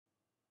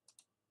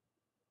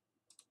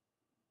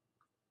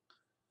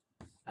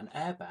An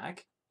airbag,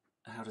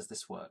 how does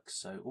this work?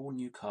 So all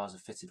new cars are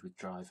fitted with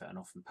driver and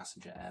often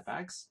passenger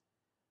airbags.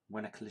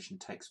 When a collision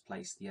takes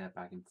place, the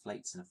airbag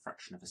inflates in a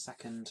fraction of a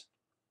second.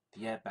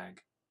 The airbag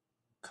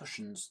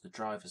cushions the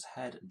driver's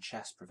head and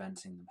chest,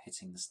 preventing them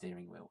hitting the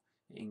steering wheel.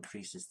 It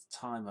increases the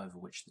time over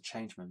which the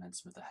change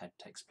momentum of the head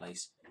takes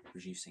place,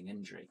 reducing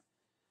injury.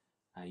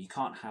 You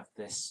can't have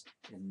this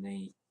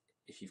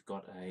if you've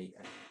got a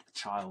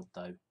child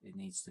though. It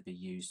needs to be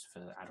used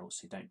for adults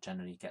who don't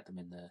generally get them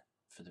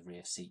for the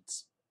rear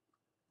seats.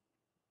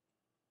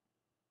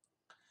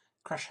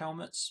 Crash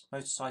helmets.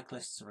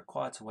 Motorcyclists are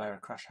required to wear a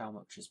crash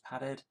helmet which is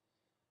padded.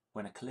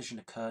 When a collision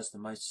occurs, the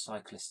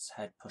motorcyclist's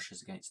head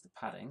pushes against the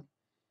padding.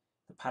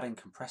 The padding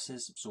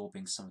compresses,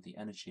 absorbing some of the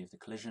energy of the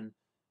collision.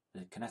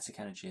 The kinetic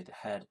energy of the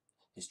head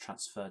is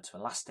transferred to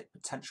elastic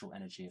potential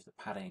energy of the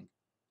padding.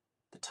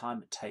 The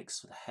time it takes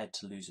for the head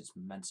to lose its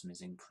momentum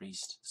is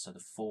increased, so the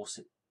force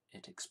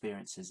it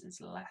experiences is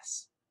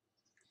less.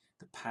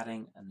 The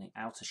padding and the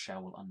outer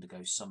shell will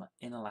undergo some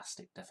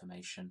inelastic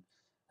deformation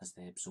as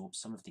they absorb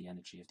some of the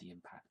energy of the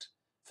impact.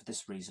 For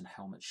this reason,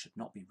 helmets should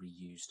not be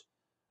reused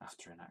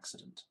after an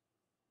accident.